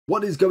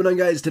What is going on,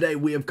 guys? Today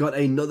we have got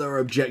another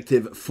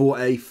objective for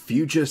a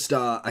Future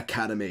Star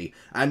Academy,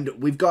 and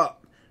we've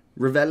got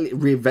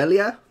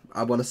Rovella.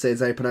 I want to say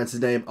is how you pronounce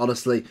his name.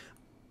 Honestly,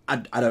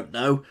 I don't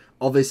know.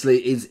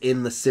 Obviously, is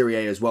in the Serie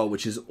A as well,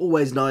 which is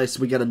always nice.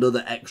 We get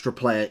another extra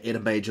player in a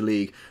major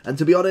league, and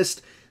to be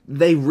honest,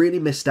 they really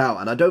missed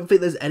out, and I don't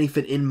think there's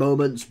anything in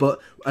moments,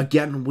 but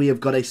again, we have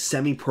got a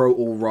semi-pro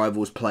or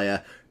rivals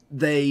player.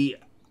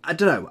 I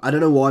don't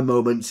know why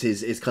Moments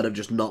is kind of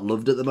just not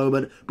loved at the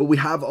moment, but we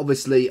have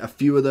obviously a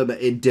few of them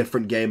in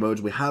different game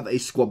modes. We have a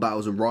Squad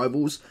Battles and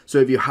Rivals, so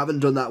if you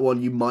haven't done that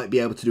one, you might be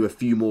able to do a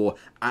few more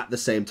at the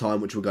same time,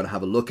 which we're going to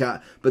have a look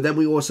at. But then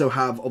we also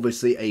have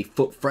obviously a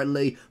FUT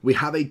Friendly, we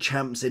have a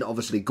Champs in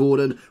obviously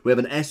Gordon, we have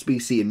an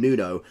SBC in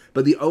Nuno,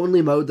 but the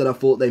only mode that I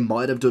thought they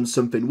might have done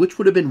something which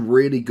would have been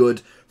really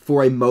good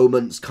for a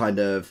Moments kind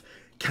of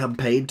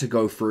campaign to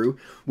go through.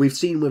 We've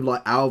seen with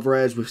like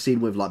Alvarez, we've seen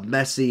with like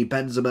Messi,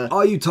 Benzema.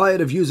 Are you tired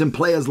of using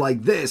players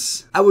like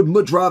this? I would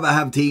much rather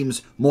have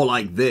teams more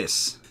like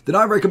this. Then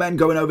I recommend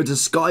going over to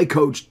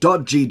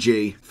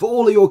skycoach.gg for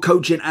all of your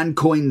coaching and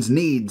coins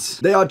needs.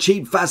 They are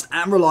cheap, fast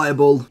and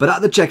reliable, but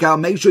at the checkout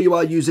make sure you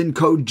are using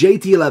code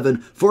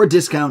JT11 for a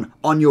discount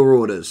on your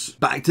orders.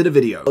 Back to the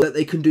video. That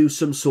they can do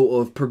some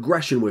sort of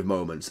progression with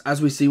Moments.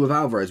 As we see with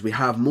Alvarez, we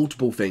have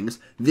multiple things.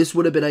 This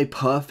would have been a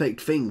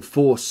perfect thing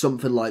for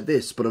something like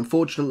this, but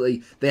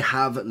unfortunately they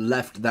have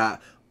left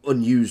that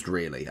unused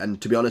really,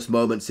 and to be honest,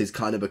 Moments is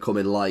kind of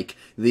becoming like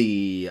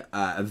the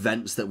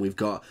events that we've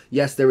got.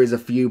 Yes, there is a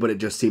few, but it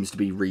just seems to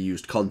be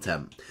reused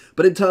content.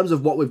 But in terms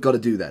of what we've got to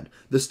do then,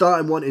 the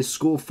starting one is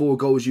score 4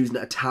 goals using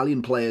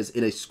Italian players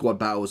in a squad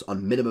battles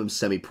on minimum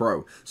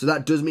semi-pro. So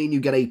that does mean you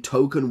get a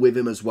token with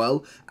him as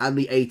well, and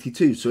the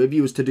 82. So if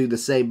you was to do the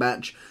same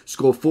match,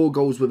 score 4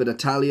 goals with an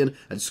Italian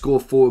and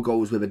score 4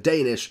 goals with a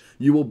Danish,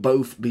 you will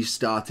both be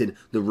starting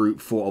the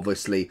route for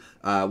obviously,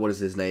 what is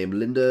his name?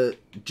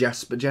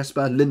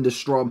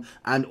 Lindestrom,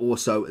 and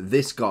also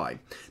this guy.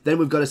 Then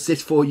we've got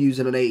assist 4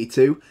 using an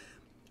 82.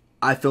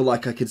 I feel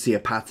like I can see a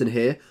pattern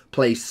here.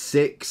 Play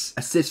 6,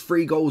 assist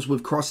 3 goals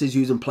with crosses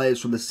using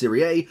players from the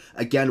Serie A,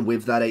 again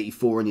with that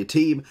 84 on your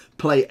team.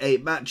 Play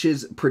 8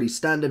 matches, pretty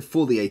standard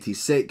for the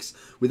 86.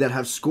 We then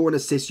have score and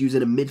assist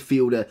using a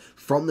midfielder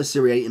from the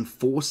Serie A in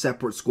 4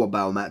 separate squad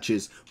battle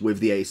matches with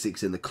the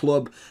 86 in the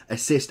club.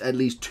 Assist at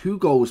least 2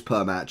 goals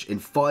per match in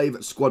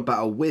 5 squad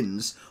battle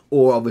wins,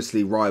 or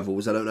obviously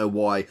rivals. I don't know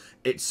why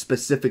it's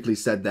specifically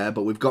said there,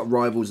 but we've got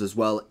rivals as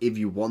well if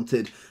you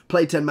wanted.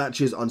 Play 10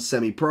 matches on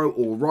semi-pro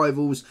or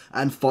rivals,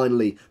 and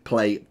finally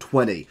play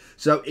 20.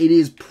 So it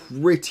is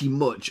pretty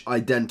much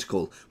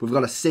identical. We've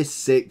got assist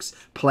 6,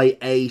 play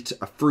 8,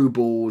 through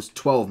balls,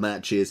 12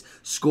 matches,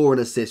 score and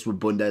assist with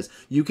Bundes.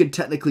 You can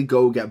technically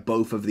go get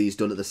both of these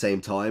done at the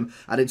same time,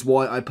 and it's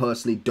why I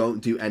personally don't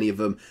do any of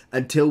them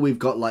until we've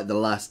got like the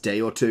last day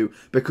or two,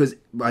 because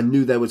I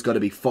knew there was going to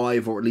be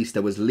 5, or at least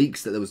there was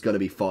leaks that there was going to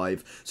be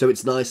 5. So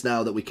it's nice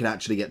now that we can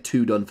actually get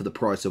 2 done for the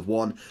price of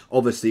 1.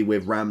 Obviously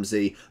with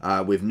Ramsey,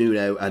 with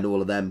Nuno and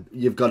all of them,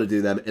 you've got to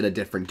do them in a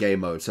different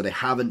game mode. So they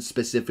haven't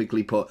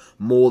specifically put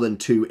more than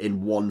 2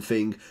 in one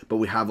thing, but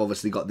we have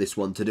obviously got this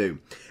one to do.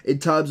 In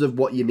terms of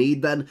what you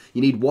need then,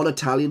 you need 1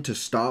 Italian to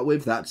start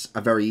with. That's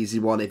a very easy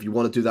one. If you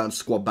want to do that in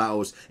squad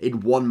battles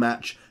in 1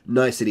 match,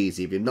 nice and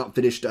easy. If you've not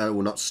finished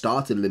or not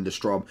started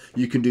Lindestrom,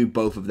 you can do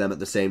both of them at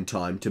the same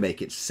time to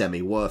make it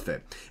semi-worth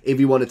it. If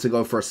you wanted to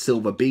go for a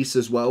Silver Beast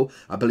as well,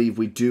 I believe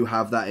we do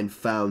have that in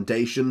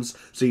Foundations,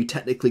 so you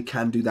technically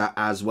can do that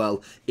as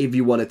well if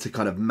you wanted to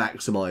kind of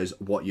maximize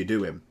what you're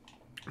doing.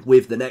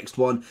 With the next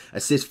one,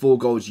 assist 4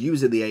 goals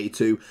using the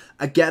 82.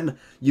 Again,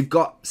 you've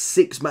got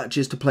 6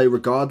 matches to play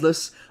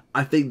regardless.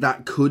 I think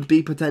that could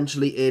be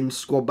potentially in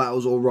squad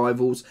battles or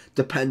rivals,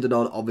 depending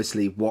on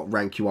obviously what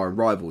rank you are in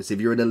rivals.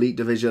 If you're in elite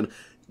division,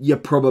 you're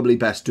probably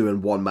best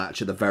doing 1 match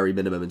at the very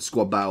minimum in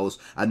squad battles,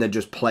 and then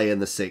just playing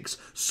the 6,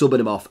 subbing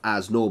him off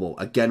as normal.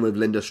 Again, with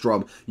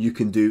Lindestrom, you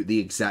can do the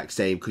exact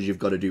same because you've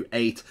got to do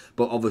 8,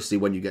 but obviously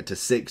when you get to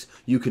 6,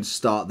 you can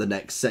start the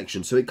next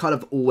section. So it kind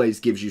of always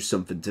gives you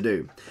something to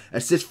do.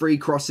 Assist-free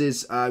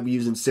crosses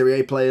using Serie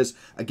A players,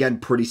 again,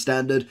 pretty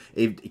standard.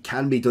 It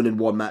can be done in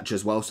 1 match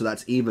as well, so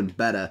that's even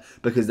better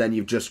because then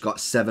you've just got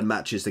 7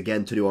 matches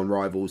again to do on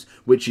rivals,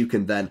 which you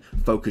can then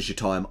focus your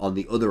time on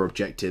the other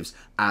objectives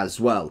as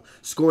well.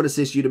 Score and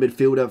assist unit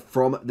midfielder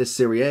from the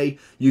Serie A.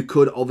 You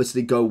could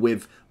obviously go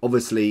with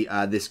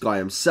this guy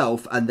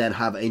himself and then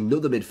have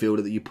another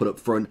midfielder that you put up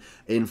front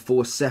in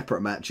 4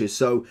 separate matches.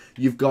 So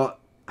you've got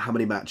how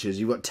many matches?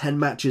 You've got 10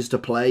 matches to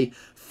play.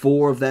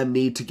 4 of them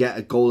need to get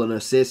a goal and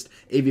assist.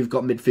 If you've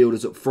got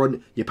midfielders up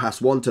front, you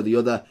pass one to the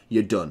other,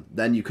 you're done.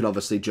 Then you can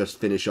obviously just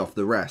finish off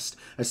the rest.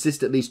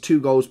 Assist at least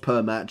 2 goals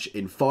per match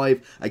in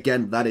 5.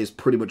 Again, that is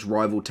pretty much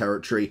rival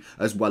territory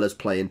as well as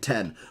playing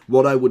 10.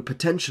 What I would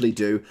potentially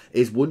do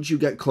is once you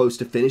get close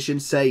to finishing,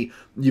 say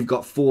you've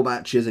got 4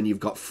 matches and you've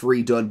got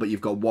 3 done, but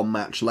you've got 1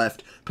 match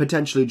left,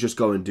 potentially just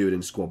go and do it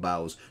in squad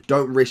battles.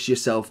 Don't risk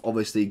yourself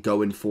obviously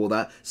going for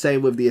that.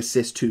 Same with the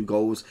assist 2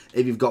 goals.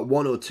 If you've got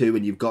 1 or 2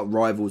 and you've got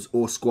rivals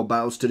or squad squad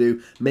battles to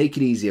do, make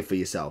it easier for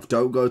yourself.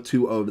 Don't go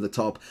too over the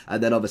top,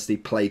 and then obviously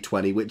play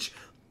 20, which,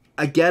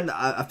 again,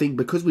 I think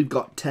because we've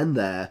got 10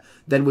 there,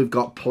 then we've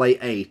got play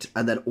 8,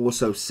 and then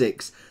also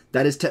 6.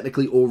 That is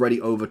technically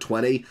already over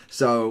 20,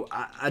 so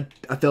I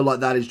feel like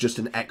that is just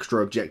an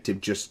extra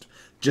objective just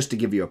to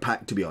give you a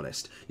pack, to be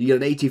honest. You get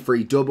an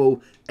 83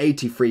 double,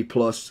 83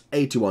 plus,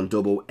 81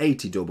 double,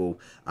 80 double,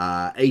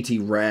 80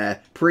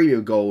 rare,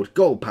 premium gold,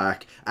 gold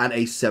pack, and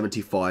a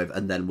 75,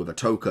 and then with a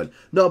token.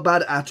 Not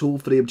bad at all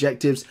for the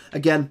objectives.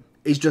 Again,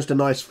 it's just a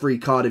nice free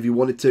card if you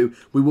wanted to.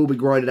 We will be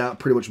grinding out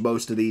pretty much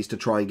most of these to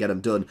try and get them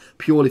done,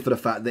 purely for the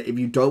fact that if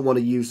you don't want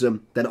to use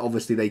them, then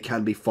obviously they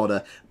can be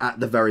fodder at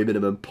the very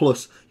minimum.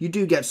 Plus, you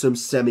do get some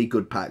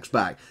semi-good packs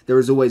back. There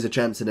is always a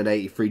chance in an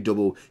 83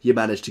 double you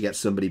manage to get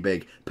somebody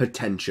big,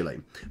 potentially.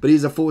 But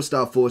he's a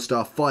 4-star,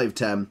 4-star,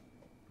 5'10".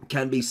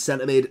 Can be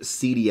centre mid,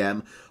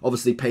 CDM,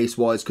 obviously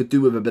pace-wise, could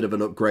do with a bit of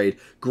an upgrade.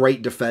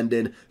 Great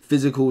defending,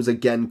 physicals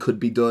again could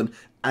be done.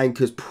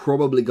 Anchor's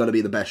probably going to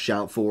be the best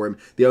shout for him.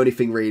 The only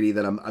thing really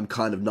that I'm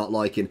kind of not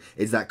liking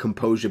is that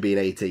composure being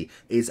 80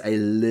 is a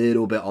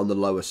little bit on the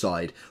lower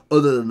side.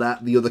 Other than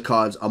that, the other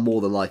cards are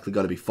more than likely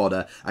going to be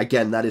fodder.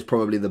 Again, that is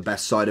probably the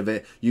best side of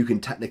it. You can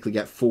technically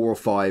get 4 or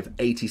 5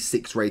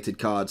 86 rated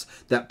cards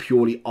that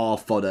purely are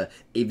fodder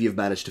if you've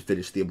managed to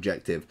finish the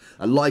objective.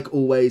 And like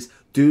always,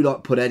 do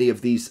not put any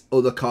of these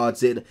other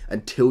cards in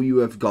until you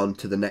have gone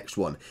to the next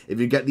one. If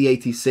you get the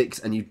 86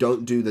 and you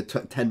don't do the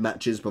 10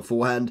 matches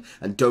beforehand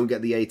and don't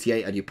get the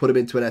 88 and you put them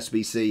into an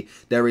SBC,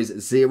 there is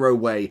zero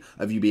way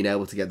of you being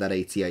able to get that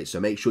 88. So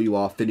make sure you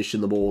are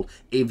finishing them all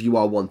if you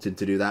are wanting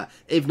to do that.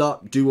 If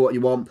not, do what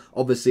you want.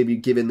 Obviously, if you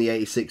give in the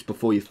 86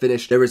 before you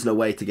finish, there is no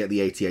way to get the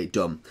 88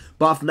 done.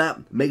 But after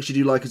that, make sure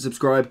you like and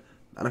subscribe,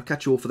 and I'll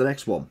catch you all for the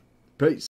next one. Peace.